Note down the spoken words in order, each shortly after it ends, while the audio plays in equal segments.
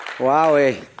Wow,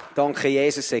 ey. Danke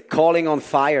Jesus, ey. Calling on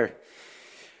fire.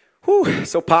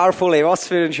 So powerful, ey. Was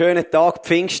für ein schöner Tag,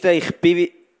 Pfingsten. Ich bin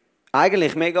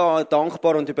eigentlich mega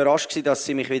dankbar und überrascht gewesen, dass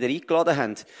sie mich wieder eingeladen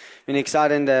haben. Wenn ich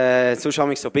gesagt habe, sonst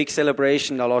habe ich so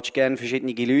Pfingst-Celebration, da lade ich gerne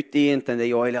verschiedene Leute ein und dann der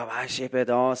Joel, ja, weisst du, eben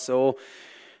das, so.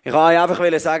 Ich wollte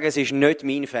einfach sagen, es ist nicht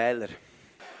mein Fehler,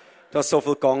 dass so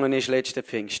viel gegangen ist letzten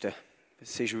Pfingsten.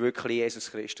 Es ist wirklich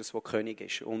Jesus Christus, der König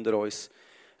ist unter uns.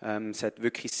 Es hat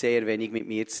wirklich sehr wenig mit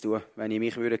mir zu tun. Wenn ich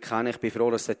mich kennen würde, ich bin froh,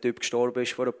 dass der Typ gestorben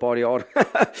ist vor ein paar Jahren.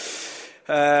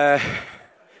 Da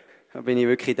bin ich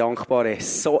wirklich dankbar.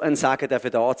 So ein Segen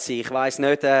dafür da zu sein. Ich weiss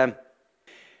nicht, ich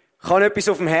habe etwas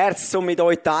auf dem Herz, um mit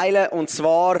euch zu teilen. Und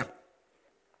zwar,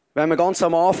 wenn wir ganz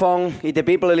am Anfang in der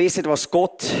Bibel lesen, was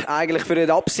Gott eigentlich für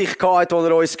eine Absicht gehabt hat, die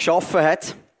er uns geschaffen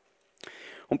hat.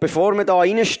 Und bevor wir da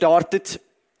reinstarten,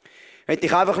 möchte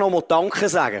ich einfach noch mal Danke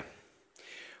sagen.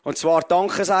 Und zwar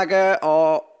Danke sagen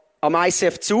am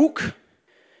ICF Zug,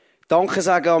 Danke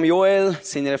sagen am Joel,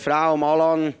 seiner Frau, am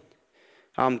Alan,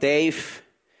 am Dave,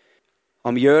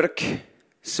 am Jörg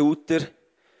Suter,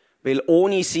 weil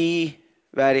ohne sie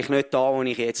wäre ich nicht da, wo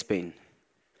ich jetzt bin.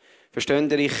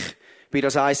 Versteht ihr, ich bin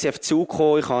das ICF Zug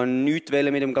gekommen, ich wollte nichts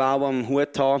mit dem Glauben am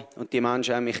Hut haben und die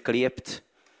Menschen haben mich geliebt.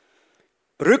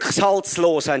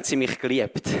 Rückhaltslos haben sie mich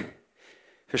geliebt.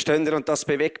 Versteht ihr, und das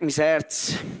bewegt mein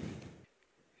Herz.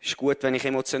 Ist gut, wenn ich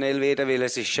emotionell werde, weil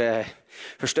es ist,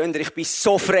 versteht ihr, ich bin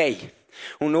so frei.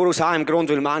 Und nur aus einem Grund,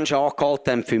 weil Menschen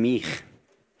angehalten haben für mich.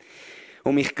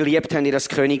 Und mich geliebt haben in das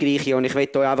Königreich. Und ich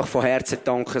möchte euch einfach von Herzen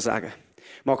Danke sagen.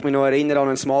 Ich mag mich noch erinnern an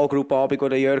einen Small Group Abend, wo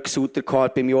der Jörg Suter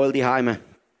beim Joel daheim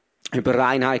über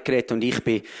Reinheit geredet. Und ich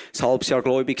bin ein halbes Jahr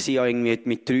gläubig gewesen, habe irgendwie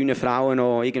mit 3 Frauen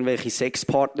noch irgendwelche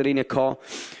Sexpartnerinnen gehabt.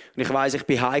 Und ich weiss, ich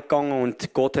bin heimgegangen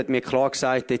und Gott hat mir klar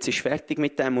gesagt, jetzt ist fertig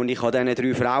mit dem. Und ich habe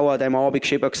diesen 3 Frauen an diesem Abend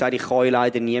geschrieben und gesagt, ich kann euch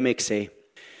leider nie mehr sehen.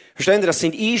 Verstehen Sie, das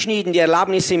sind einschneidende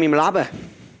Erlebnisse in meinem Leben.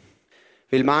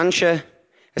 Weil Menschen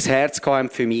ein Herz haben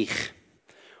für mich.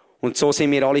 Und so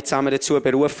sind wir alle zusammen dazu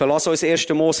berufen. Lass uns 1.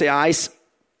 Mose 1,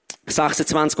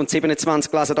 26 und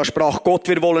 27 lesen. Da sprach Gott,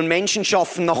 wir wollen Menschen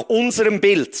schaffen nach unserem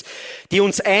Bild, die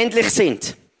uns ähnlich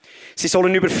sind. Sie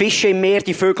sollen über Fische im Meer,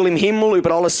 die Vögel im Himmel,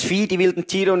 über alles Vieh, die wilden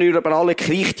Tiere und über alle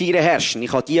Kriechtiere herrschen.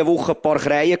 Ich habe diese Woche ein paar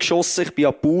Krähen geschossen, ich bin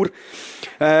ja Bauer.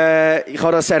 Ich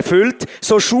habe das erfüllt.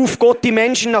 So schuf Gott die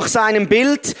Menschen nach seinem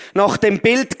Bild. Nach dem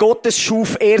Bild Gottes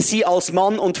schuf er sie, als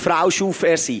Mann und Frau schuf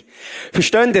er sie.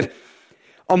 Versteht ihr?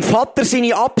 Am Vater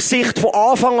seine Absicht von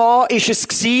Anfang an ist es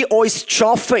gewesen, uns zu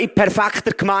schaffen in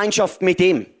perfekter Gemeinschaft mit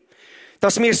ihm.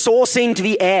 Dass wir so sind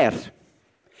wie er.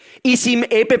 In seinem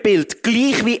Ebenbild,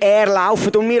 gleich wie er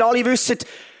laufen. Und wir alle wissen,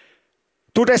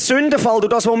 durch den Sündenfall,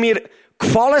 durch das, wo wir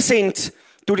gefallen sind,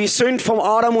 durch die Sünde von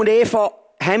Adam und Eva,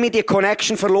 haben wir die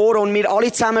Connection verloren. Und wir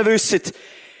alle zusammen wissen,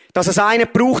 dass es einen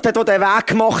gebraucht hat, der den Weg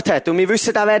gemacht hat. Und wir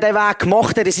wissen auch, wer den Weg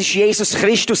gemacht hat. Es ist Jesus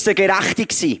Christus, der Gerechte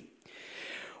gewesen.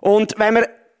 Und wenn wir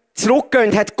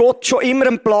zurückgehen, hat Gott schon immer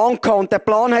einen Plan gehabt. Und der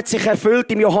Plan hat sich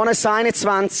erfüllt im Johannes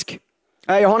 20,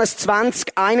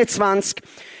 21.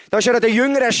 Da ist er den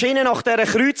Jüngern erschienen nach dieser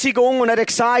Kreuzigung und er hat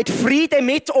gesagt, Friede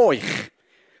mit euch,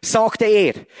 sagte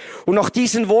er. Und nach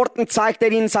diesen Worten zeigte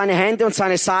er ihnen seine Hände und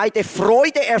seine Seite.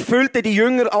 Freude erfüllte die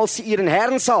Jünger, als sie ihren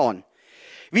Herrn sahen.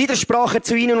 Wieder sprach er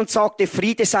zu ihnen und sagte,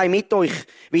 Friede sei mit euch.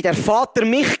 Wie der Vater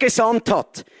mich gesandt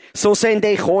hat, so sende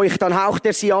ich euch. Dann hauchte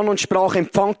er sie an und sprach,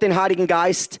 empfangt den Heiligen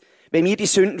Geist. Wenn ihr die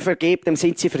Sünden vergebt, dem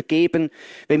sind sie vergeben.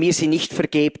 Wenn ihr sie nicht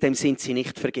vergebt, dem sind sie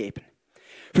nicht vergeben.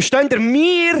 Versteht ihr?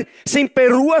 Wir sind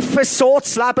berufen, so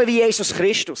zu leben wie Jesus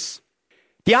Christus.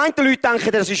 Die einen Leute denken,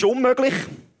 das ist unmöglich.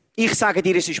 Ich sage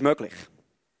dir, es ist möglich.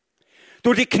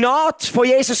 Durch die Gnade von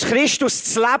Jesus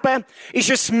Christus zu leben, ist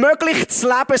es möglich zu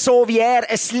leben, so wie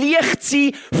er. Es Licht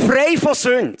sein, frei von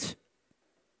Sünde.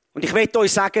 Und ich möchte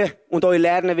euch sagen und euch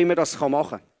lernen, wie man das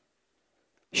machen kann.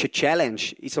 Es ist eine Challenge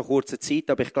in so kurzer Zeit,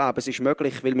 aber ich glaube, es ist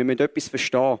möglich, weil wir müssen etwas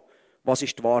verstehen, was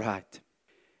ist die Wahrheit.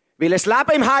 Weil ein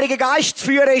Leben im Heiligen Geist zu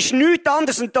führen ist nichts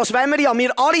anderes. Und das wollen wir ja.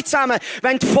 Wir alle zusammen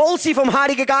wollen voll sein vom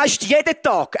Heiligen Geist jeden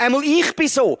Tag. Einmal ich bin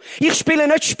so. Ich spiele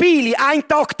nicht Spiele. Einen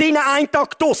Tag drinnen, einen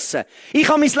Tag draussen. Ich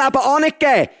habe mein Leben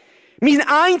angegeben. Mein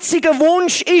einziger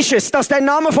Wunsch ist es, dass der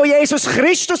Name von Jesus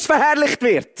Christus verherrlicht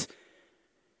wird.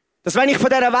 Dass wenn ich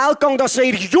von dieser Welt gehe, dass er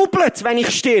jubelt, wenn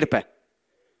ich sterbe.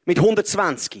 Mit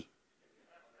 120.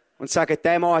 Und sagen,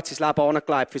 der Mann hat sein Leben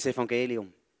angelegt für das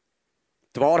Evangelium.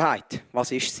 Die Wahrheit, was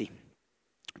ist sie?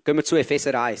 Gehen wir zu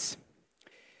Epheser 1.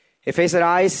 Epheser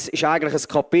 1 ist eigentlich ein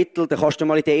Kapitel, da kannst du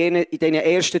mal in den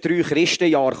ersten 3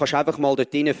 Christenjahren kannst du einfach mal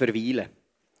dort drinnen verweilen.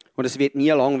 Und es wird nie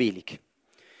langweilig.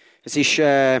 Es ist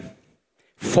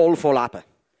voll von Leben.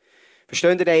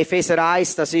 Versteht ihr, der Epheser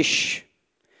 1, das ist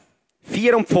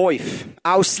 4 und 5.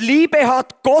 Aus Liebe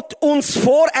hat Gott uns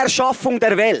vor Erschaffung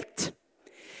der Welt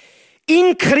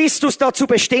in Christus dazu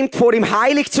bestimmt, vor ihm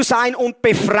heilig zu sein und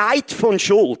befreit von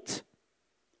Schuld.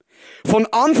 Von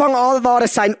Anfang an war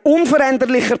es sein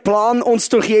unveränderlicher Plan, uns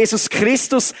durch Jesus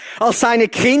Christus als seine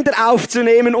Kinder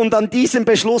aufzunehmen, und an diesem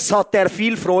Beschluss hatte er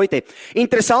viel Freude.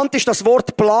 Interessant ist, das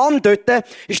Wort Plan dort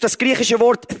ist das griechische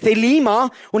Wort Thelema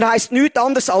und heißt nichts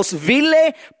anderes als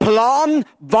Wille, Plan,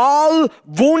 Wahl,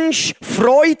 Wunsch,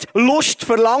 Freude, Lust,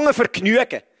 Verlangen,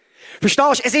 Vergnügen.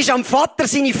 Verstehst du? Es ist am Vater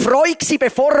seine Freude gewesen,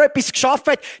 bevor er etwas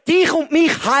geschaffen hat, dich und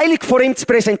mich heilig vor ihm zu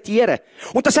präsentieren.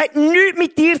 Und das hat nichts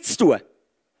mit dir zu tun.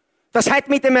 Das hat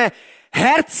mit einem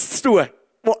Herz zu tun,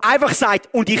 das einfach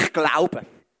sagt, und ich glaube.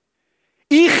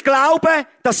 Ich glaube,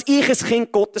 dass ich ein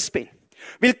Kind Gottes bin.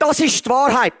 Weil das ist die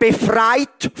Wahrheit,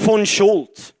 befreit von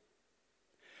Schuld.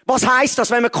 Was heisst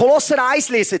das? Wenn wir Kolosser 1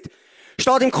 lesen,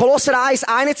 steht im Kolosser 1,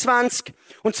 21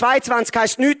 und 22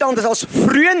 heisst nichts anderes als,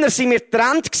 früher sind wir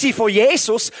getrennt von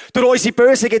Jesus durch unsere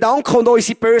bösen Gedanken und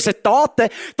unsere bösen Taten.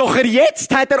 Doch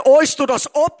jetzt hat er uns durch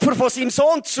das Opfer von seinem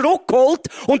Sohn zurückgeholt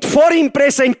und vor ihm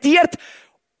präsentiert,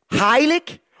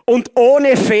 heilig und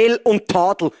ohne Fehl und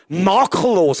Tadel.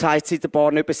 Makellos heisst es in der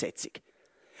Barnübersetzung.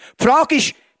 Die Frage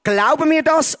ist, glauben wir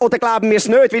das oder glauben wir es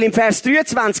nicht? Weil im Vers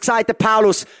 23 sagt der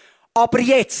Paulus, aber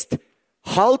jetzt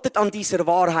haltet an dieser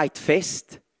Wahrheit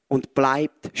fest und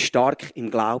bleibt stark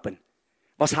im Glauben.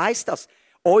 Was heisst das?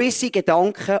 Unsere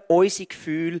Gedanken, unsere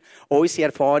Gefühle, unsere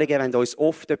Erfahrungen wollen uns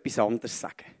oft etwas anderes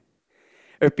sagen.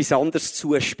 Etwas anderes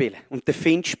zuspielen. Und der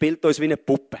Find spielt uns wie eine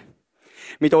Puppe.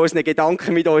 Mit unseren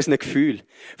Gedanken, mit unseren Gefühlen.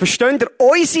 Versteht ihr?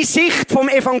 Unsere Sicht vom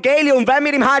Evangelium, wenn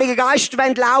wir im Heiligen Geist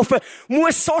laufen wollen,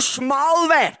 muss so schmal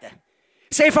werden.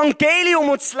 Das Evangelium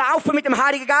und das Laufen mit dem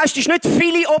Heiligen Geist ist nicht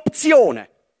viele Optionen.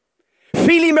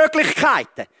 Viele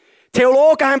Möglichkeiten.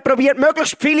 Theologen haben probiert,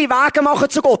 möglichst viele Wege machen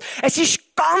zu Gott. Es ist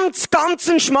ganz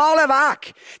ein schmaler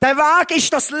Weg. Der Weg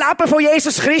ist das Leben von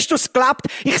Jesus Christus gelebt.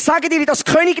 Ich sage dir, das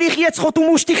Königreich jetzt kommt, du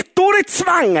musst dich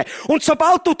durchzwängen. Und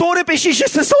sobald du durch bist,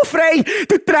 ist es so frei.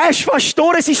 Du drehst fast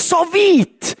durch, es ist so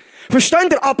weit.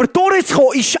 Versteht ihr? Aber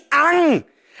durchzukommen ist eng.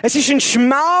 Es ist ein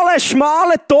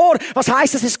schmaler Tor. Was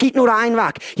heisst das? Es gibt nur einen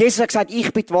Weg. Jesus hat gesagt,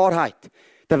 ich bin die Wahrheit,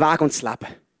 der Weg und das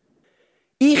Leben.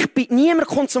 Niemand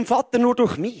kommt zum Vater nur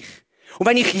durch mich. Und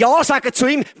wenn ich Ja sage zu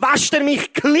ihm, wäscht er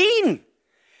mich clean.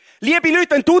 Liebe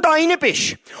Leute, wenn du da rein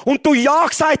bist und du Ja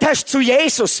gesagt hast zu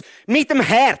Jesus mit dem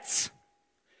Herz,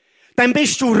 dann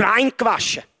bist du rein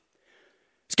gewaschen.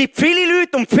 Es gibt viele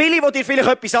Leute und viele, die dir vielleicht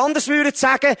etwas anderes würden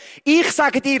sagen. Ich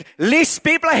sage dir, lies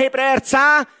die Bibel, Hebräer 10.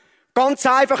 Ganz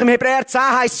einfach, im Hebräer 10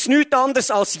 heisst es nichts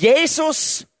anderes als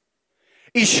Jesus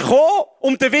ist gekommen,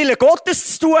 um den Willen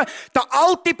Gottes zu tun, den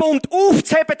alten Bund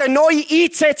aufzuheben, den neuen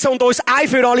einzusetzen und uns ein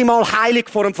für alle Mal heilig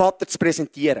vor dem Vater zu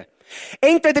präsentieren.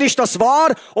 Entweder ist das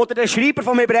wahr, oder der Schreiber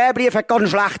vom Hebräerbrief hat gerade einen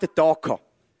schlechten Tag gehabt.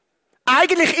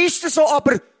 Eigentlich ist es so,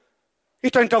 aber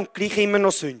wir tun dann gleich immer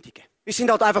noch sündigen. Wir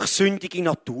sind halt einfach sündige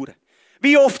Naturen.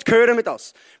 Wie oft hören wir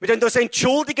das? Wir tun uns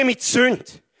entschuldigen mit Sünde.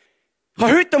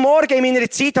 Heute Morgen in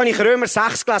meiner Zeit habe ich Römer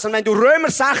 6 gelesen. Und wenn du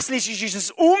Römer 6 liest, ist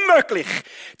es unmöglich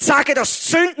zu sagen, dass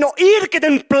die Sünde noch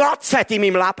irgendeinen Platz hat in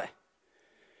meinem Leben.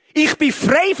 Ich bin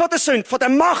frei von der Sünde. Von der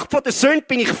Macht von der Sünde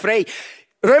bin ich frei.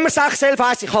 Römer 6,11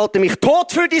 heisst, ich halte mich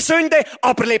tot für die Sünde,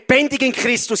 aber lebendig in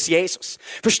Christus Jesus.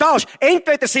 Verstehst du?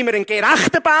 Entweder sind wir ein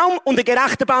gerechter Baum und ein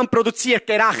gerechter Baum produziert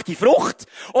gerechte Frucht,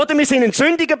 oder wir sind ein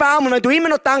sündiger Baum und wenn du immer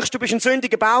noch denkst, du bist ein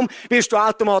sündiger Baum, wirst du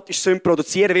automatisch Sünde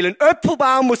produzieren, weil ein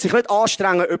Äpfelbaum muss sich nicht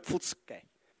anstrengen, Äpfel zu geben.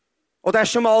 Oder hast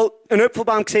du schon mal einen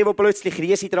Äpfelbaum gesehen, der plötzlich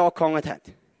Riese dran gehangen hat?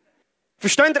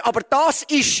 Versteht ihr? Aber das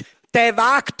ist der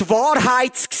Weg, die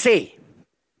Wahrheit zu sehen.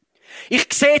 Ich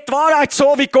sehe die Wahrheit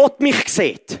so, wie Gott mich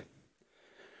sieht.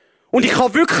 Und ich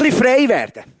kann wirklich frei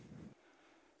werden. Und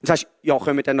du sagst, ja,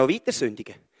 können wir dann noch weiter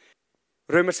sündigen?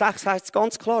 Römer 6 heisst es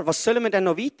ganz klar, was sollen wir denn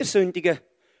noch weiter sündigen,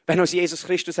 wenn uns Jesus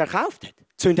Christus erkauft hat?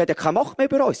 Die Sünde hat ja keine Macht mehr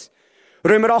über uns.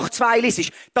 Römer 8,2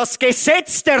 liest, das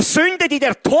Gesetz der Sünde, die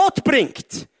der Tod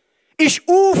bringt, ist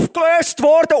aufgelöst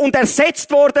worden und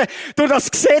ersetzt worden durch das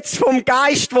Gesetz vom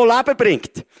Geist, das Leben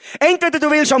bringt. Entweder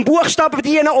du willst am Buchstaben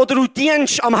dienen oder du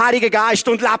dienst am Heiligen Geist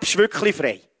und lebst wirklich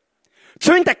frei. Die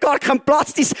Sünde hat gar keinen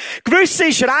Platz. Dein Gewissen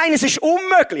ist rein, es ist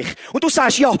unmöglich. Und du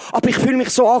sagst, ja, aber ich fühle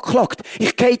mich so angeklagt.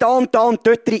 Ich gehe da und dort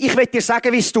rein. Ich will dir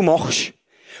sagen, wie es du machst.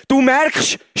 Du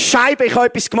merkst, Scheibe, ich habe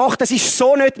etwas gemacht, das ist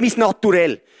so nicht mein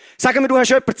Naturell. Sagen wir, du hast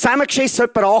jemanden zusammengeschissen,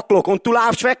 jemanden angeschaut und du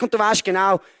laufst weg und du weißt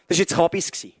genau, das war jetzt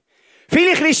Kabis gewesen.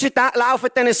 Viele Christen laufen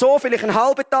dann so, vielleicht einen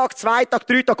halben Tag, 2 Tage,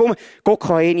 3 Tage um. Gott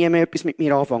kann nie mehr etwas mit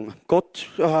mir anfangen. Gott,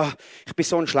 ich bin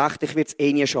so ein Schlechter, ich werde es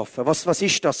nie schaffen. Was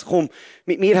ist das? Komm,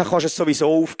 mit mir kannst du es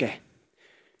sowieso aufgeben.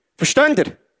 Versteht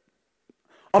ihr?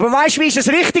 Aber weisst du, wie ist es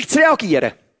richtig zu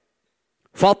reagieren?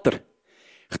 Vater,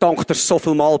 ich danke dir, so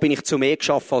viel Mal bin ich zu mehr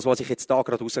geschaffen, als was ich jetzt da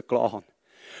gerade rausgelassen habe.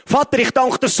 Vater, ich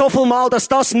danke dir so viel Mal, dass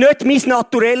das nicht mein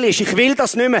Naturell ist. Ich will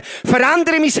das nicht mehr.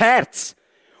 Verändere mein Herz.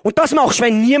 Und das machst du,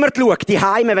 wenn niemand schaut, die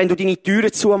Heime, wenn du deine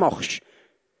Türen zumachst.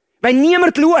 Wenn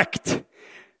niemand schaut,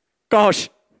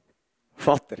 gehst,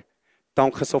 Vater,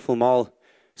 danke so viel Mal.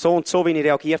 So und so, wie ich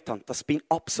reagiert habe. Das bin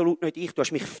absolut nicht ich. Du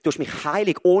hast mich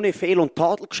heilig, ohne Fehl und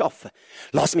Tadel geschaffen.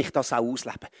 Lass mich das auch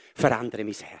ausleben. Verändere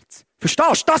mein Herz.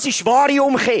 Verstehst du? Das ist wahre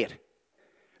Umkehr.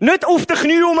 Nicht auf den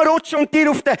Knie rumrutschen und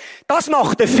dir auf den... Das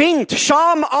macht der Find.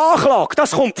 Scham, Anklage.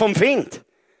 Das kommt vom Find.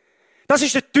 Das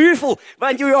ist der Teufel.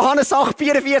 Wenn du Johannes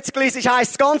 8,44 liest,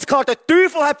 heisst es ganz klar, der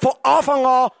Teufel hat von Anfang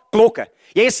an gelogen.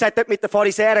 Jesus hat dort mit den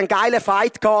Pharisäern einen geilen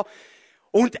Fight gehabt.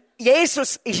 Und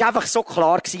Jesus ist einfach so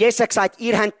klar gewesen. Jesus hat gesagt,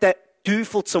 ihr habt den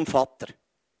Teufel zum Vater.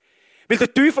 Weil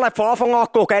der Teufel hat von Anfang an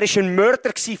gelogen. Er war ein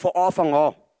Mörder von Anfang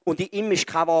an. Und in ihm ist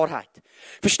keine Wahrheit.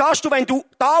 Verstehst du, wenn du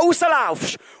da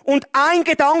rauslaufst und einen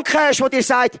Gedanken hast, der dir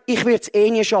sagt, ich werde es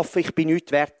nie schaffen, ich bin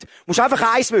nichts wert, musst du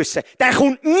einfach eins wissen, der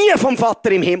kommt nie vom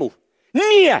Vater im Himmel.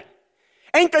 Nie!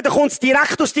 Entweder kommt es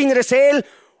direkt aus deiner Seele,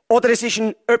 oder es ist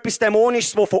etwas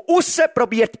Dämonisches, das von außen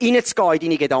probiert reinzugehen in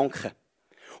deine Gedanken.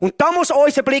 Und da muss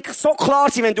unser Blick so klar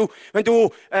sein, wenn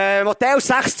du Matthäus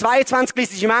 6,22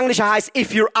 liest, im Englischen heisst,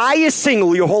 if your eye is single,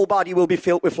 your whole body will be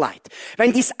filled with light.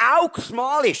 Wenn dein Auge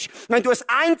schmal ist, wenn du einen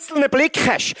einzelnen Blick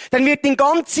hast, dann wird deine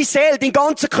ganze Seele, dein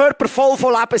ganzer Körper voll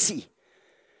von Leben sein.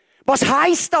 Was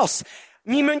heisst das?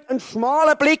 Wir müssen einen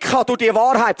schmalen Blick haben durch die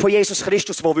Wahrheit von Jesus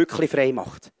Christus, der wirklich frei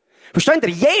macht. Versteht ihr?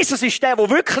 Jesus ist der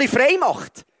wirklich frei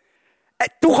macht.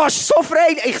 Du kannst so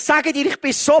frei, ich sage dir, ich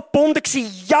bin so gebunden gewesen,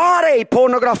 Jahre in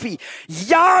Pornografie,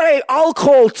 Jahre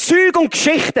Alkohol, Zeug und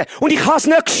Geschichten. Und ich habe es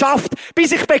nicht geschafft,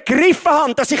 bis ich begriffen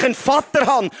habe, dass ich einen Vater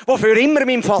habe, der für immer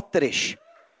mein Vater ist.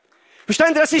 Versteht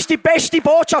ihr, das ist die beste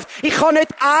Botschaft. Ich kann nicht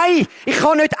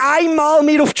einmal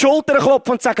mir auf die Schulter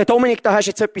klopfen und sagen, Dominic, da hast du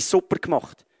jetzt etwas super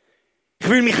gemacht. Ich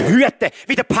will mich hüten,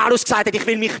 wie der Paulus gesagt hat, ich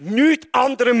will mich nichts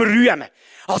anderem rühmen,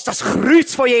 als das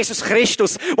Kreuz von Jesus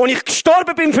Christus, wo ich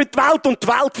gestorben bin für die Welt und die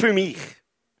Welt für mich.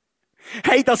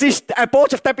 Hey, das ist eine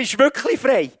Botschaft, da bist du wirklich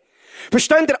frei.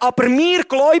 Versteht ihr? Aber wir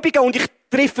Gläubigen, und ich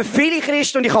treffe viele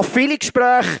Christen und ich habe viele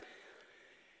Gespräche,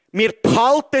 wir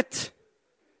behalten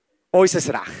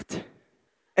unser Recht.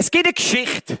 Es gibt eine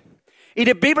Geschichte in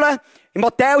der Bibel, in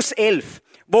Matthäus 11,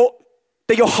 wo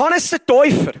der Johannes der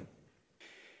Täufer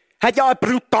hat ja eine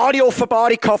brutale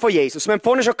Offenbarung von Jesus. Wir haben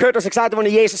vorhin schon gehört, dass er gesagt hat, als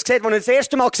er Jesus sieht, als er das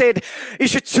erste Mal sieht,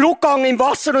 ist er zurückgegangen im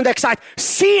Wasser und er hat gesagt,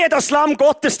 siehe das Lamm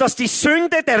Gottes, das die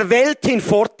Sünde der Welt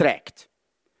hinvorträgt.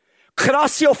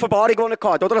 Krasse Offenbarung, die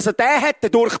er hatte, oder? Also der hat den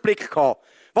Durchblick gehabt.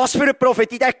 Was für eine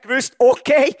Prophetie, der hat gewusst,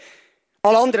 okay.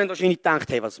 Alle anderen haben wahrscheinlich gedacht,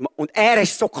 hey, was, und er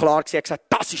ist so klar gewesen, er hat gesagt,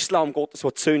 das ist das Lamm Gottes,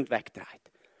 das die Sünde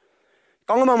wegträgt.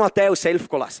 Gehen wir mal Matthäus 11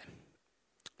 lesen.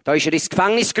 Da ist er ins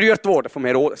Gefängnis gerührt worden vom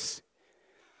Herodes.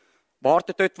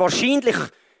 Wartet dort. Wahrscheinlich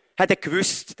hat er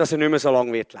gewusst, dass er nicht mehr so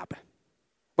lange wird leben.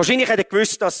 Wahrscheinlich hat er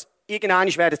gewusst, dass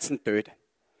irgendwann werden sie ihn töten.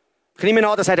 Ich nehme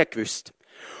an, das hat er gewusst.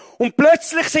 Und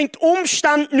plötzlich sind die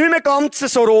Umstände nicht mehr ganz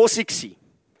so rosig gewesen.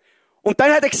 Und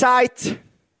dann hat er gesagt,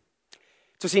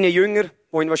 zu seinen Jüngern,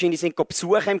 die ihn wahrscheinlich sind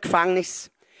besuchen im Gefängnis,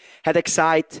 hat er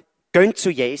gesagt, geht zu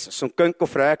Jesus und geht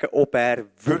fragen, ob er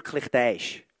wirklich der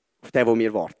ist, auf den, wo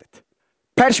wir warten.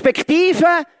 Die Perspektive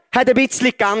hat ein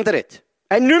bisschen geändert.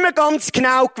 Er hat nicht mehr ganz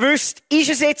genau gewusst, ist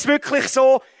es jetzt wirklich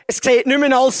so, es sieht nicht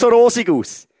mehr alles so rosig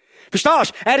aus.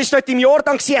 Verstehst du? Er ist dort im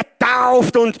Jordan gewesen, er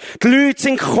tauft und die Leute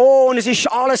sind gekommen, es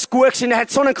ist alles gut gewesen. Er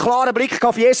hat so einen klaren Blick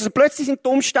auf Jesus und plötzlich sind die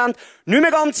Umstände nicht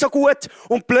mehr ganz so gut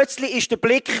und plötzlich ist der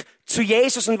Blick zu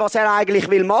Jesus und was er eigentlich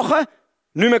will machen,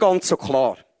 nicht mehr ganz so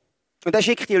klar. Und er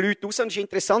schickt die Leute raus und es ist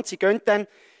interessant, sie gehen dann,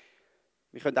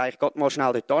 wir können eigentlich gerade mal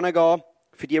schnell dort hingehen.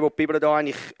 Für die Bibel da haben,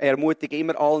 ich ermutige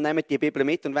immer alle, nehmt die Bibel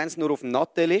mit und wenn es nur auf dem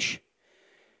Nattel ist,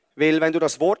 weil wenn du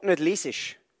das Wort nicht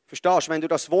liest, verstehst du, wenn du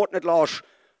das Wort nicht lässt,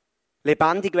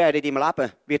 lebendig werden in deinem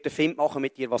Leben, wird der Find machen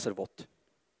mit dir, was er will.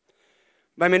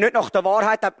 Wenn wir nicht nach der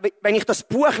Wahrheit haben, wenn ich das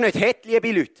Buch nicht hätte,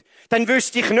 liebe Leute, dann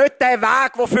wüsste ich nicht den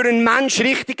Weg, der für einen Mensch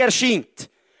richtig erscheint,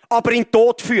 aber in den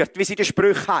Tod führt, wie es in den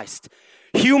Sprüchen heisst.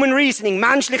 Human Reasoning,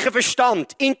 menschlicher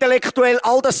Verstand, intellektuell,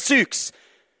 all das Zeugs.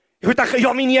 Ich würde denken,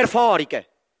 ja, meine Erfahrungen.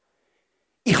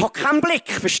 Ich habe keinen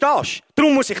Blick, verstehst du?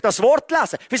 Darum muss ich das Wort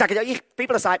lesen. Wir sagen, ja, die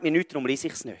Bibel sagt mir nichts, darum lese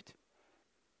ich es nicht.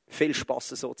 Viel Spass,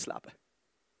 so zu leben.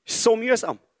 Es ist so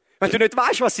mühsam. Wenn du nicht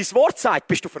weißt, was das Wort sagt,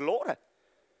 bist du verloren.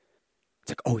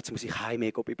 Sag, oh, jetzt muss ich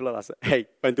heimgehen, die Bibel lesen. Hey,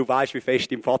 wenn du weißt, wie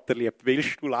fest dein Vater liebt,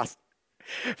 willst du lesen.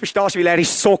 Verstehst du, weil er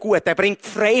ist so gut. Er bringt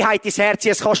Freiheit ins Herz,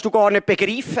 das kannst du gar nicht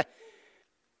begreifen.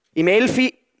 Im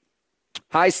 11.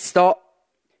 heisst es da,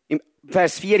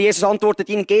 Vers 4, Jesus antwortet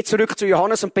ihnen, geht zurück zu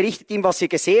Johannes und berichtet ihm, was ihr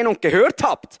gesehen und gehört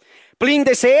habt.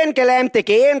 Blinde sehen, Gelähmte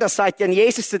gehen, das seid ihr an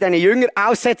Jesus zu deinen Jünger.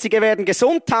 Aussätzige werden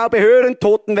gesund, Taube hören,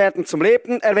 Toten werden zum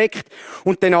Leben erweckt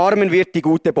und den Armen wird die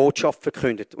gute Botschaft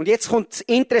verkündet. Und jetzt kommt das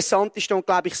Interessanteste und,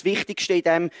 glaube ich, das Wichtigste in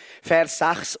dem Vers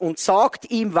 6. Und sagt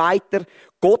ihm weiter,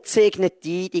 Gott segnet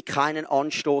die, die keinen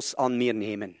Anstoß an mir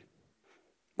nehmen.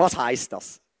 Was heisst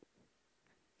das?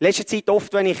 In letzter Zeit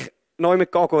oft, wenn ich neu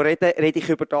mit rede ich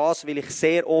über das, weil ich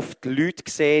sehr oft Leute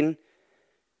sehe,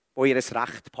 die ihr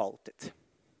Recht behalten.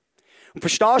 Und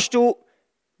verstehst du,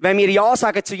 wenn wir Ja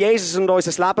sagen zu Jesus und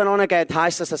unser Leben angeben,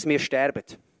 heisst das, dass wir sterben.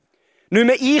 Nicht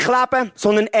mehr ich lebe,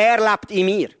 sondern er lebt in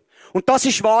mir. Und das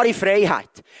ist wahre Freiheit,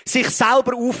 sich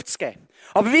selber aufzugeben.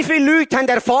 Aber wie viele Leute haben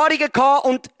Erfahrungen gehabt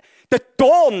und der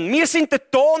Ton, wir sind der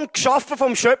Ton geschaffen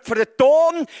vom Schöpfer. Der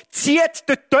Ton zieht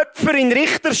den Töpfer in den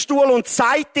Richterstuhl und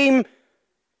sagt ihm,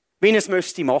 wie er es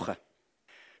müsste machen.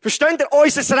 Versteht ihr?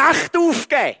 Unser Recht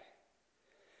aufgeben.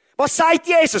 Was sagt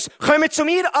Jesus? Kommt zu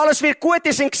mir, alles wird gut,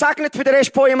 ihr seid gesegnet für den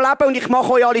Rest von eurem Leben und ich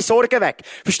mache euch alle Sorgen weg.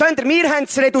 Versteht ihr? Wir haben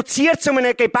es reduziert zu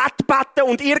einem Gebet beten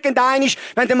und irgendeinisch,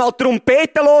 wenn dann mal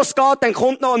Trompeten losgeht, dann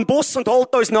kommt noch ein Bus und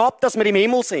holt uns noch ab, dass wir im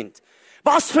Himmel sind.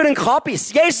 Was für ein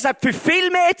Kabis. Jesus hat für viel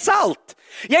mehr gezahlt.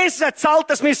 Jesus hat gezahlt,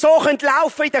 dass wir so laufen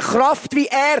können in der Kraft wie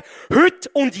er heute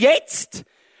und jetzt.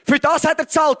 Für das hat er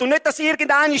gezahlt. Und nicht, dass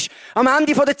irgendeiner am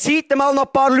Ende der Zeit mal noch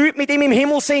ein paar Leute mit ihm im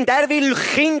Himmel sind. Er will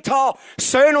Kinder haben,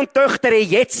 Söhne und Töchter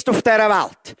jetzt auf dieser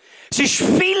Welt. Es ist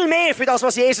viel mehr für das,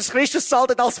 was Jesus Christus zahlt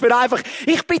hat, als für einfach,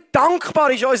 ich bin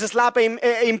dankbar, ist unser Leben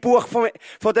im Buch von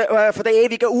der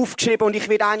Ewigen aufgeschrieben und ich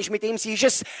werde eigentlich mit ihm sein. Ist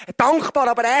es dankbar,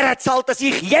 aber er hat gezahlt, dass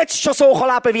ich jetzt schon so leben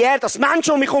kann wie er, dass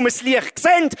Menschen um mich herum das Licht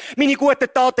sehen, meine guten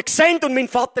Taten sehen und mein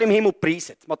Vater im Himmel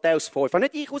preisen. Matthäus 5. Habe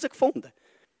nicht ich herausgefunden.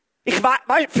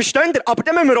 Versteht ihr? Aber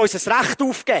dann müssen wir uns das Recht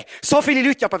aufgeben. So viele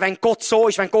Leute, aber wenn Gott so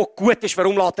ist, wenn Gott gut ist,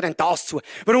 warum lässt er denn das zu?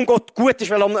 Warum Gott gut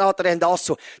ist, warum lässt er denn das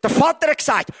zu? Der Vater hat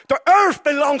gesagt, the earth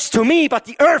belongs to me, but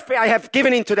the earth I have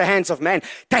given into the hands of men.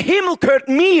 Der Himmel gehört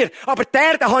mir, aber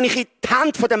der habe ich in die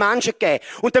Hände der Menschen gegeben.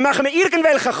 Und dann machen wir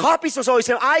irgendwelche Kabis aus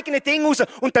unserem eigenen Ding raus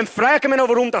und dann fragen wir noch,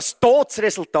 warum das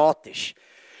Todesresultat ist.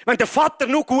 Wenn der Vater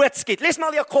nur Gutes gibt, lies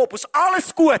mal Jakobus,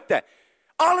 alles Gute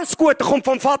kommt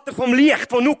vom Vater vom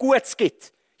Licht, der nur Gutes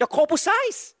gibt. Jakobus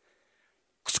 1.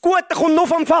 Das Gute kommt nur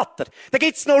vom Vater. Da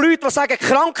gibt es noch Leute, die sagen,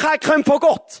 Krankheit kommt von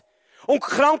Gott. Und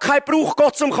Krankheit braucht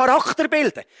Gott zum Charakter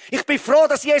bilden. Ich bin froh,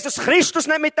 dass Jesus Christus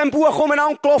nicht mit dem Buch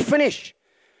umeinander gelaufen ist.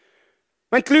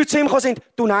 Wenn die Leute zu ihm gekommen sind,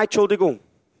 du, nein, Entschuldigung,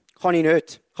 kann ich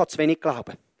nicht. Ich habe zu wenig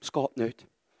glauben. Das geht nicht.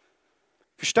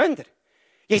 Versteht ihr?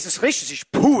 Jesus Christus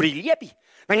ist pure Liebe.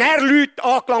 Wenn er Leute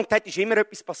angelangt hat, ist immer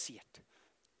etwas passiert.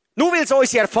 Nur weil es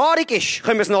unsere Erfahrung ist,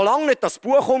 können wir es noch lange nicht das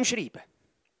Buch umschreiben. Das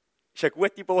ist eine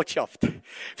gute Botschaft.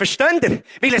 Versteht ihr?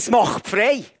 Weil es macht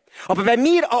frei. Aber wenn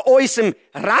wir an unserem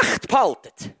Recht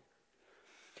behalten,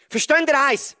 versteht ihr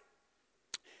eins?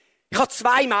 Ich habe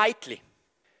 2 Mädchen.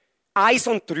 1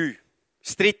 und 3.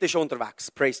 Das 3. ist unterwegs.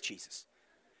 Praise Jesus.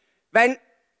 Wenn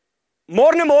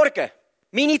morgen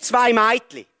meine 2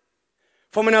 Mädchen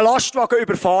von einem Lastwagen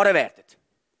überfahren werden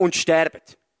und sterben,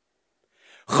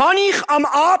 kann ich am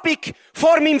Abend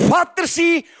vor meinem Vater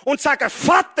sein und sagen,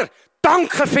 Vater,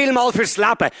 danke vielmal fürs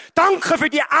Leben. Danke für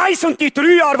die 1 und die 3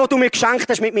 Jahre, die du mir geschenkt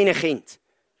hast mit meinen Kindern.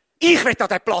 Ich will an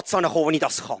den Platz ankommen, wo ich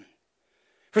das kann.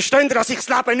 Versteht ihr, dass ich das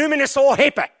Leben nicht mehr so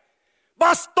hebe?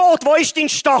 Was? Tod, wo ist dein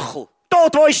Stachel?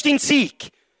 Tod, wo ist dein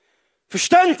Sieg?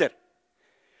 Versteht ihr?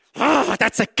 Ah,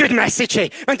 that's a good message, hey.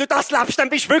 Wenn du das lebst, dann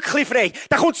bist du wirklich frei.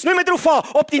 Dann kommt es nicht mehr darauf an,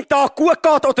 ob dein Tag gut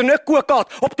geht oder nicht gut geht.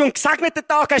 Ob du einen gesegneten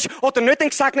Tag hast oder nicht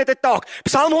einen gesegneten Tag.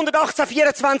 Psalm 118,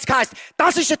 24 heisst,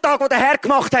 das ist der Tag, den der Herr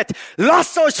gemacht hat.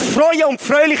 Lasst uns freuen und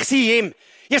fröhlich sein ihm.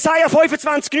 Jesaja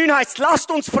 25, 9 heisst,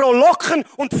 lasst uns frohlocken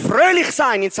und fröhlich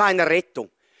sein in seiner Rettung.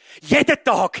 Jeder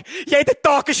Tag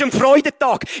ist ein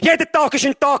Freudentag. Jeder Tag ist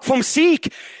ein Tag vom Sieg.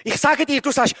 Ich sage dir,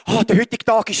 du sagst, der heutige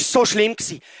Tag ist so schlimm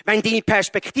gewesen. Wenn deine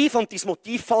Perspektive und dein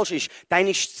Motiv falsch ist, dann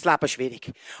ist das Leben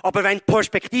schwierig. Aber wenn die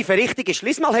Perspektive richtig ist,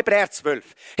 lies mal Hebräer 12.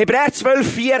 Hebräer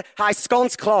 12, 4 heisst es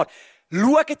ganz klar,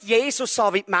 schaut Jesus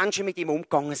an, wie die Menschen mit ihm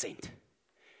umgegangen sind.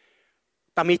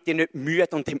 Damit ihr nicht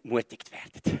müde und entmutigt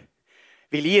werdet.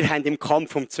 Weil ihr habt im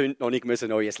Kampf um die Sünde noch nicht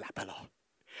euer Leben lassen.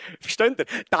 Versteht ihr?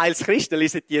 Teils Christen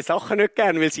lesen diese Sachen nicht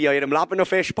gern, weil sie an ihrem Leben noch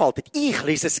festhalten. Ich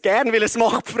lese es gern, weil es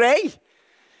macht frei.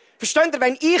 Versteht ihr?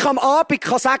 Wenn ich am Abend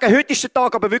kann sagen, heute ist der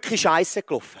Tag aber wirklich scheisse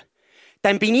gelaufen,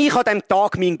 dann bin ich an diesem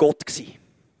Tag mein Gott gewesen.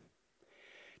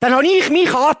 Dann habe ich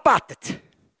mich angebetet.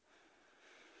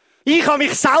 Ich habe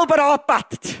mich selber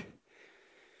angebetet.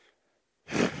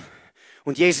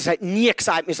 Und Jesus hat nie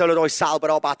gesagt, wir sollen uns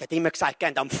selber anbeten. Er hat immer gesagt,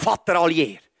 gebt am Vater alle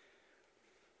Ehre.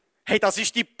 Hey, das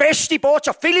ist die beste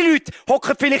Botschaft. Viele Leute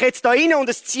hocken vielleicht jetzt da rein und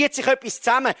es zieht sich etwas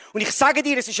zusammen. Und ich sage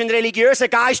dir, es ist ein religiöser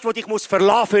Geist, der dich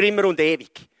verlassen für immer und ewig.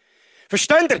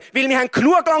 Versteht ihr? Weil wir haben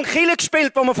genug lang Kirche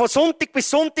gespielt, wo man von Sonntag bis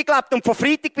Sonntag lebt und von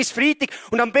Freitag bis Freitag.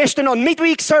 Und am besten noch ein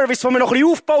Midweek-Service, wo wir noch ein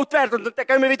bisschen aufgebaut werden. Und dann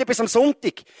gehen wir wieder bis am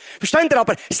Sonntag. Versteht ihr?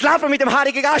 Aber das Leben mit dem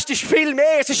Heiligen Geist ist viel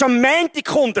mehr. Es ist am Montag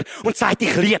kommt er und sagt,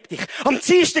 ich liebe dich. Am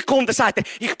Dienstag kommt er und sagt,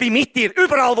 ich bin mit dir,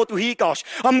 überall wo du hingehst.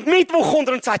 Am Mittwoch kommt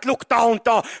er und sagt, schau, da und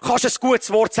da, kannst du ein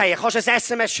gutes Wort sagen, kannst du ein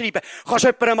SMS schreiben, kannst du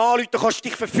jemandem anrufen, kannst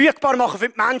dich verfügbar machen für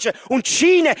die Menschen und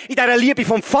scheinen in dieser Liebe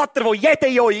vom Vater, wo jeder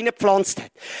in euch hineingepflanzt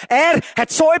hat. Er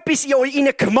hat so etwas in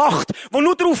euch gemacht, wo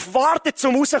nur darauf wartet,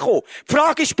 zum rauszukommen. Die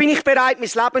Frage ist, bin ich bereit, mein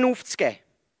Leben aufzugeben?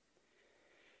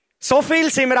 So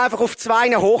viel sind wir einfach auf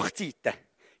 2 Hochzeiten.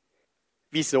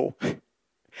 Wieso?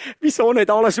 Wieso nicht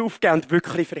alles aufgeben und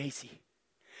wirklich frei sein?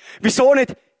 Wieso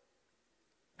nicht?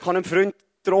 Ich habe einen Freund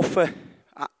getroffen,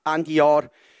 Ende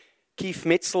Jahr, Keith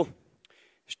Mitzel.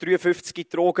 Er war 53,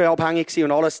 drogenabhängig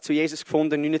und alles zu Jesus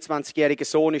gefunden. Ein 29-jähriger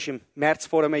Sohn ist im März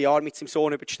vor einem Jahr mit seinem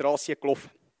Sohn über die Straße gelaufen.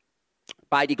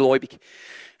 Beide gläubig.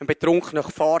 Ein Betrunkener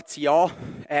fährt sie an.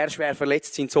 Er schwer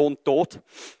verletzt, sein Sohn tot.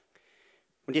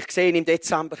 Und ich sehe ihn im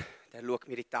Dezember, der schaut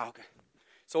mir in die Augen.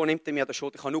 So nimmt er mir an der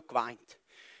Schulter. Ich habe nur geweint.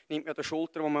 Nimmt mir an der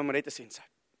Schulter, wo wir am Reden sind. Sagt,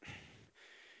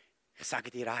 ich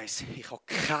sage dir eins, ich habe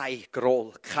keinen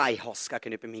Groll, keinen Hass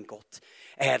gegenüber meinem Gott.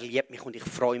 Er liebt mich und ich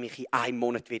freue mich, in einem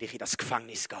Monat werde ich in das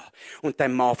Gefängnis gehen und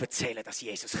dem Mann erzählen, dass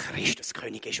Jesus Christus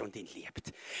König ist und ihn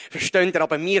liebt. Versteht ihr?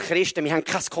 Aber wir Christen, wir haben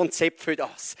kein Konzept für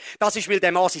das. Das ist, weil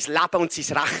der Mann sein Leben und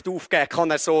sein Recht aufgeben kann,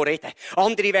 er so reden.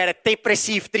 Andere wären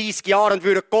depressiv 30 Jahre und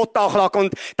würden Gott anklagen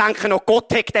und denken noch,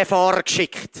 Gott hat den Fahrer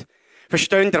geschickt.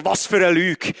 Versteht ihr, was für eine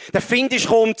Lüge. Der Find ist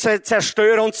gekommen, zu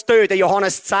zerstören und zu töten,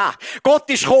 Johannes 10. Gott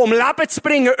ist gekommen, Leben zu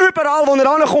bringen. Überall, wo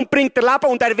er ankommt, bringt er Leben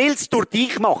und er will es durch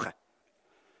dich machen.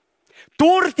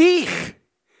 Durch dich.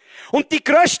 Und die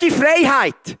grösste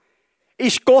Freiheit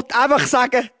ist Gott einfach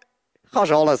sagen,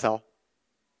 kannst alles haben.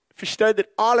 Versteht ihr?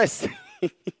 Alles.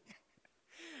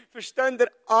 Versteht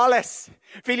ihr? Alles.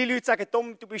 Viele Leute sagen,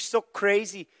 Tom, du bist so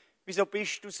crazy. Wieso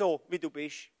bist du so, wie du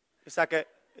bist? Ich sage,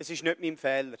 es ist nicht mein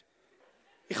Fehler.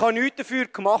 Ich habe nichts dafür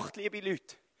gemacht, liebe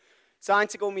Leute. Das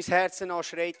Einzige, was mein Herz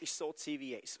anschreit, ist so zu sein wie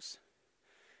Jesus.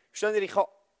 Versteht ihr,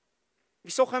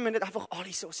 wieso können wir nicht einfach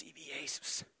alle so sein wie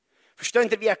Jesus?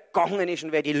 Versteht ihr, wie er gegangen ist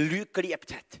und wer die Leute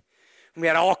geliebt hat? Und wie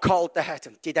er angehalten hat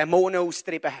und die Dämonen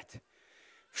austrieben hat?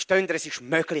 Versteht ihr, es ist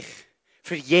möglich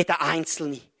für jeden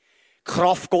Einzelne. Die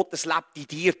Kraft Gottes lebt in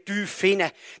dir tief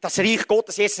hinein. Das Reich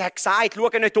Gottes, Jesus hat gesagt, schau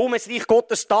nicht um, das Reich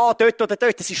Gottes da, dort oder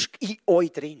dort, das ist in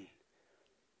euch drin.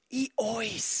 In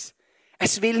uns.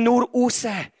 Es will nur raus.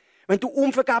 Wenn du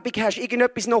Unvergebung hast,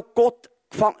 irgendetwas noch Gott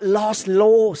gefangen, lass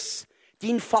los.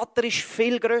 Dein Vater ist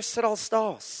viel grösser als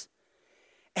das.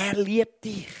 Er liebt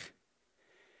dich.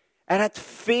 Er hat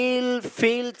viel,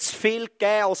 viel zu viel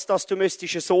gegeben, als dass du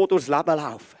so durchs Leben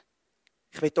laufen.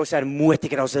 Ich will uns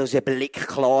ermutigen, dass unser Blick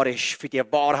klar ist für die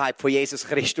Wahrheit von Jesus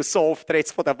Christus. So oft redet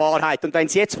es von der Wahrheit. Und wenn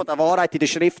es jetzt von der Wahrheit in der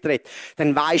Schrift redet,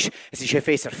 dann weisst du, es ist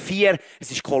Epheser 4,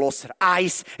 es ist Kolosser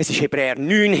 1, es ist Hebräer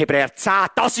 9, Hebräer 10.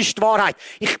 Das ist die Wahrheit.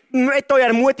 Ich möchte euch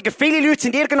ermutigen, viele Leute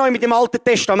sind irgendwann mit dem Alten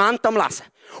Testament am Lesen.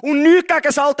 Und nichts gegen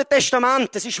das Alte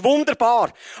Testament, das ist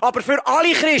wunderbar. Aber für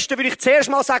alle Christen würde ich zuerst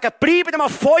mal sagen, bleiben mal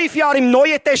 5 Jahre im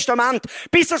Neuen Testament,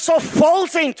 bis ihr so voll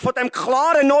sind von dem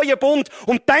klaren neuen Bund.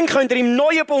 Und dann könnt ihr im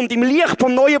neuen Bund, im Licht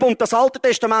vom neuen Bund, das Alte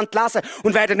Testament lesen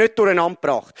und werden nicht durcheinander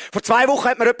gebracht. Vor 2 Wochen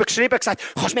hat mir jemand geschrieben und gesagt,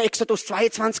 kannst du mir Exodus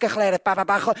 22 erklären?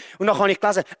 Und dann habe ich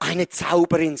gelesen, eine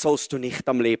Zauberin sollst du nicht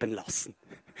am Leben lassen.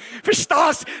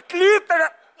 Verstehst du? Die Leute,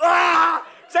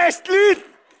 siehst du, die Leute,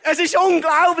 es ist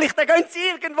unglaublich, da gehen sie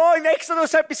irgendwo im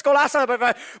Exodus etwas lesen,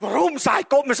 aber warum sagt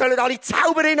Gott, wir sollen alle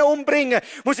Zauberinnen umbringen?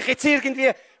 Muss ich jetzt irgendwie,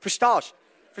 verstehst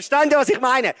du? Versteht ihr, was ich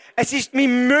meine? Es ist, wir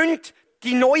müssen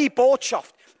die neue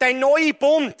Botschaft, der neue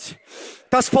Bund,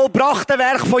 das vollbrachte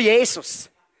Werk von Jesus.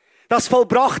 Das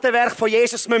vollbrachte Werk von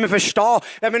Jesus müssen wir verstehen.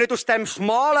 Wenn wir nicht aus dem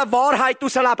schmalen Wahrheit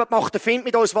herausleben, macht der Find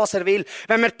mit uns, was er will.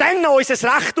 Wenn wir dann noch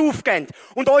unser Recht aufgeben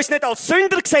und uns nicht als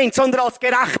Sünder sehen, sondern als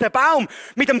gerechter Baum,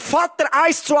 mit dem Vater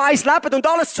 1 zu 1 leben und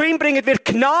alles zu ihm bringen, wird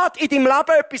Gnade in deinem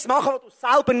Leben etwas machen, was du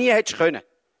selber nie hättest können.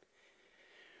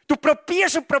 Du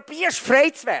probierst und probierst, frei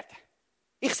zu werden.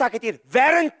 Ich sage dir,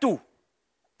 während du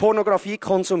Pornografie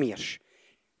konsumierst,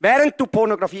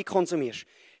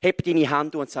 heb deine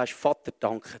Hände und sagst, Vater,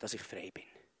 danke, dass ich frei bin.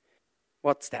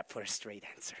 What's that for a straight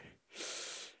answer?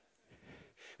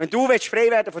 Wenn du frei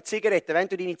werden von Zigaretten, wenn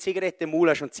du deine Zigaretten im Maul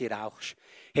hast und sie rauchst,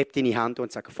 heb deine Hände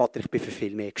und sag, Vater, ich bin für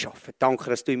viel mehr geschaffen. Danke,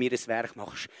 dass du in mir das Werk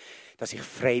machst, dass ich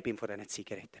frei bin von diesen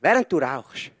Zigaretten. Während du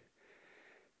rauchst,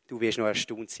 Du wirst noch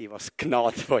erstaunt sein, was die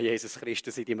Gnade von Jesus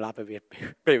Christus in deinem Leben wird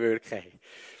bewirken.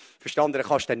 Verstanden, dann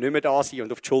kannst du dann nicht mehr da sein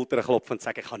und auf die Schulter klopfen und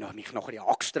sagen, ich habe mich noch ein bisschen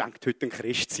angestrengt, heute ein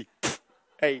Christ zu sein.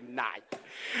 Hey, nein.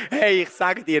 Hey, ich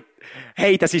sage dir,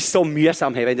 hey, das ist so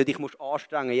mühsam, hey, wenn du dich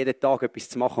anstrengen musst, jeden Tag etwas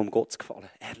zu machen, um Gott zu gefallen.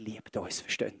 Er liebt uns,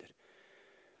 versteht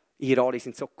ihr? Ihr alle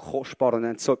sind so kostbar und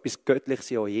haben so etwas Göttliches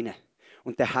in euch hinein.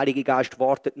 Und der Heilige Geist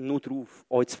wartet nur darauf,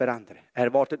 euch zu verändern.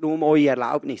 Er wartet nur um eure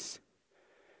Erlaubnis.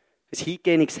 Ein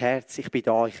hingehendes Herz, ich bin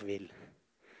da, ich will.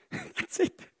 That's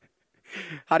it.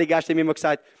 Der Heilige Geist hat mir immer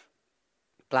gesagt,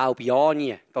 glaub ja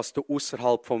nie, dass du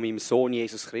außerhalb von meinem Sohn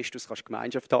Jesus Christus kannst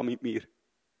Gemeinschaft haben mit mir.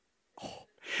 Oh,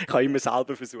 ich habe immer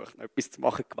selber versucht, noch etwas zu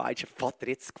machen, Gemeinschaft. Vater,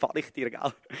 jetzt gefalle ich dir, gell?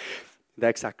 Und er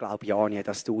hat gesagt, glaub ja nie,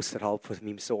 dass du außerhalb von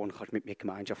meinem Sohn kannst mit mir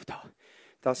Gemeinschaft haben.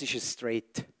 Das ist ein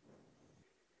straight.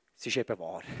 Es ist eben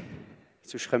wahr.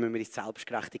 Sonst kommen wir in die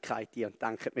Selbstgerechtigkeit ein und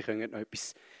denken, wir können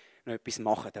noch etwas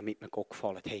machen, damit wir Gott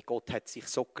gefallen. Hey, Gott hat sich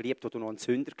so geliebt, wo du noch ein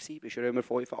Sünder warst, Römer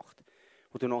 5,8.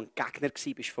 Wo du noch ein Gegner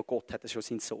warst von Gott, hat er schon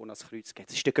seinen Sohn als Kreuz gegeben.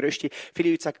 Das ist der grösste.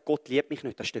 Viele Leute sagen, Gott liebt mich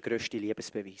nicht. Das ist der grösste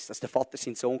Liebesbeweis. Dass der Vater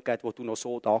seinen Sohn gibt, wo du noch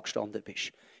so dagestanden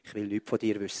bist. Ich will nichts von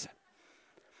dir wissen.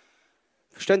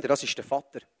 Versteht ihr, das ist der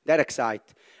Vater. Der hat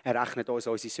gesagt, er rechnet uns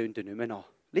unsere Sünden nicht mehr an.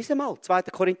 Lies mal, 2.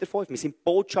 Korinther 5. Wir sind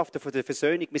Botschafter von der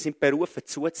Versöhnung. Wir sind berufen,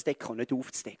 zuzudecken und nicht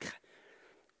aufzudecken.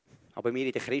 Aber wir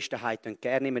in der Christenheit können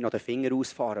gerne immer noch den Finger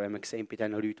ausfahren, wenn wir sehen bei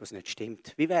den Leuten, was nicht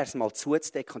stimmt. Wie wäre es mal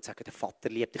zuzudecken und zu sagen, der Vater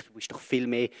liebt dich, du bist doch viel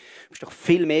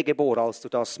mehr geboren, als du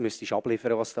das müsstest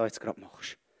abliefern, was du jetzt gerade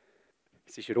machst.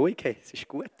 Es ist ruhig, es ist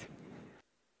gut.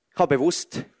 Ich habe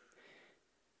bewusst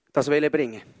das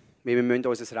bringen, weil wir müssen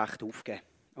unser Recht aufgeben.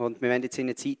 Und wir werden jetzt in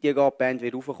eine Zeit gehen, die Band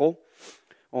wird raufkommen.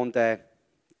 Und wir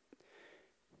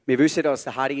wissen, dass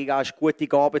der Heilige Geist gute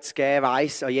Gaben zu geben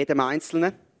weiss an jedem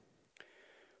Einzelnen.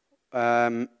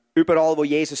 Überall, wo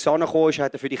Jesus angekommen ist,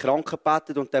 hat er für die Kranken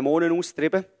gebetet und Dämonen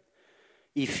austrieben.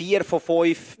 In 4 von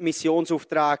 5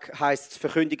 Missionsaufträgen heisst es,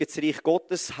 verkündigen das Reich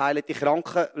Gottes, heilen die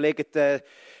Kranken, legen den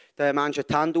Menschen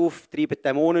die Hände auf, treiben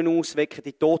Dämonen aus, wecken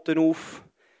die Toten auf.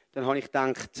 Dann habe ich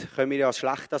gedacht, können wir ja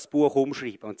schlecht das Buch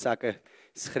umschreiben und sagen,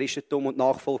 das Christentum und die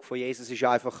Nachfolge von Jesus ist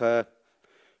einfach ein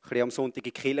bisschen am Sonntag in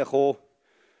die Kirche kommen,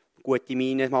 gute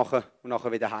Miene machen und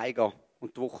nachher wieder heimgehen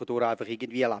und die Woche durch einfach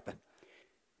irgendwie leben.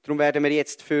 Darum werden wir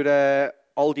jetzt für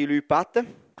all die Leute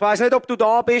beten. Ich weiss nicht, ob du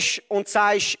da bist und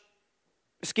sagst,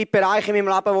 es gibt Bereiche in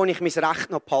meinem Leben, wo ich mein Recht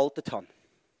noch behalten habe.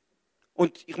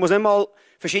 Und ich muss nicht mal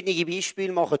verschiedene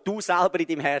Beispiele machen. Du selber in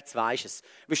deinem Herz weisst es.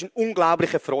 Du bist ein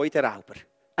unglaublicher Freudenrauber.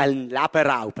 Ein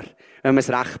Lebenrauber, wenn man das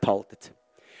Recht behaltet.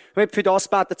 Ich möchte für das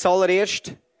beten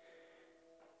zuallererst.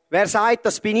 Wer sagt,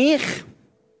 das bin ich,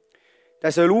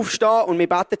 der soll aufstehen und wir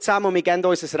beten zusammen und wir geben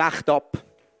uns das Recht ab.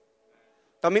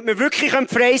 Damit wir wirklich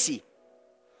frei sein können.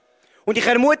 Und ich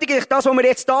ermutige dich, das, was wir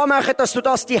jetzt hier machen, dass du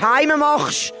das daheim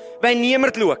machst, wenn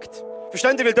niemand schaut.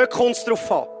 Versteht ihr? Weil dort kommt es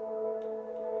drauf an.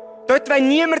 Dort, wenn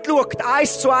niemand schaut,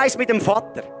 1:1 mit dem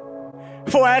Vater.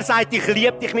 Wo er sagt, ich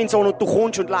liebe dich, mein Sohn, und du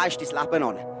kommst und leistest dein Leben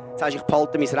an. Dann sagst du, ich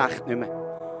behalte mein Recht nicht mehr.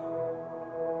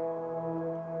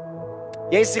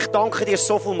 Jesus, ich danke dir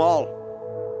so viel Mal.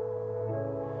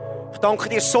 Ich danke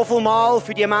dir so viel Mal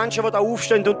für die Menschen, die da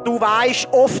aufstehen. Und du weisst,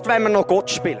 oft, wenn wir noch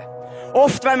Gott spielen.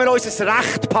 Oft, wenn wir unser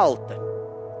Recht behalten.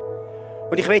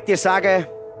 Und ich will dir sagen,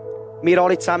 wir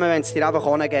alle zusammen wollen es dir einfach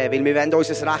angeben. Weil wir wollen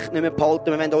unser Recht nicht mehr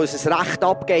behalten. Wir wollen unser Recht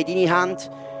abgeben in deine Hände.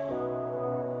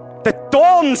 Der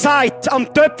Ton sagt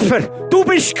am Töpfer, du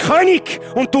bist König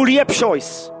und du liebst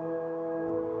uns.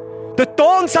 Der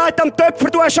Ton sagt am Töpfer,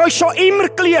 du hast uns schon immer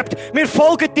geliebt. Wir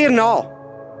folgen dir nach.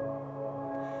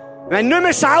 Wir wollen nicht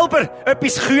mehr selber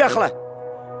etwas kücheln.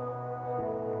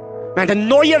 Wir haben einen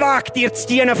neuen Weg, dir zu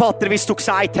dienen, Vater, wie du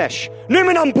gesagt hast. Nicht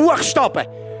mehr am Buchstaben,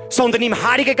 sondern im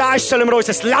Heiligen Geist sollen wir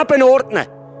unser Leben ordnen.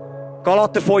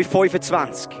 Galater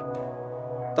 5,25.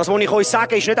 Das, was ich euch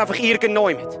sage, ist nicht einfach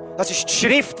irgendjemand. Das ist die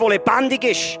Schrift, die lebendig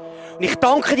ist. Und ich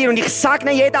danke dir und ich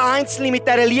segne jeden Einzelnen mit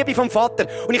dieser Liebe vom Vater.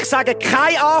 Und ich sage,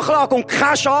 keine Anklage und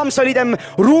keine Scham soll in diesem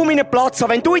Raum einen Platz haben.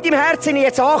 Wenn du in deinem Herzen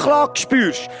jetzt Anklage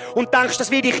spürst und denkst,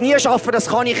 das werde ich nie schaffen, das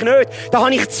kann ich nicht, dann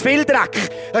habe ich zu viel Dreck.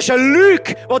 Das ist eine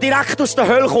Lüge, die direkt aus der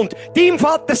Hölle kommt. Dein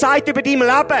Vater sagt über dein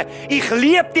Leben, ich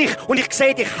liebe dich und ich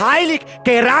sehe dich heilig,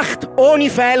 gerecht, ohne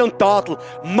Fehl und Tadel,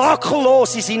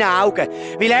 makellos in seinen Augen.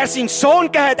 Weil er seinen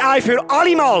Sohn gegeben hat, ein für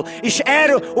allemal, ist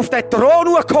er auf den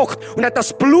Thron gehockt und hat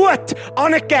das Blut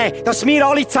angegeben, dass wir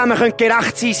alle zusammen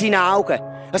gerecht sein in seinen Augen.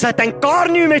 Das hat dann gar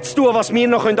nichts mehr zu tun, was wir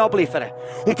noch abliefern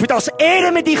können. Und für das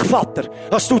ehren wir dich, Vater,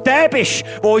 dass du der bist,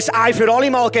 der uns ein für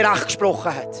alle Mal gerecht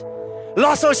gesprochen hat.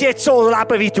 Lass uns jetzt so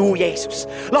leben wie du, Jesus.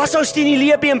 Lass uns deine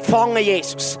Liebe empfangen,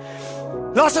 Jesus.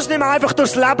 Lass uns nicht mehr einfach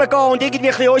durchs Leben gehen und irgendwie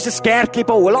ein bisschen unser Gärtchen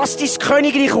bauen. Lass dein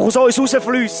Königreich aus uns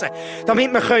rausfliessen,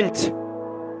 damit wir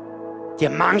die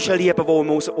Menschen lieben, die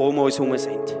um uns herum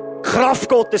sind. Die Kraft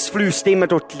Gottes fließt immer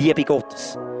durch die Liebe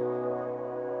Gottes.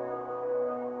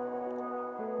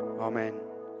 Amen.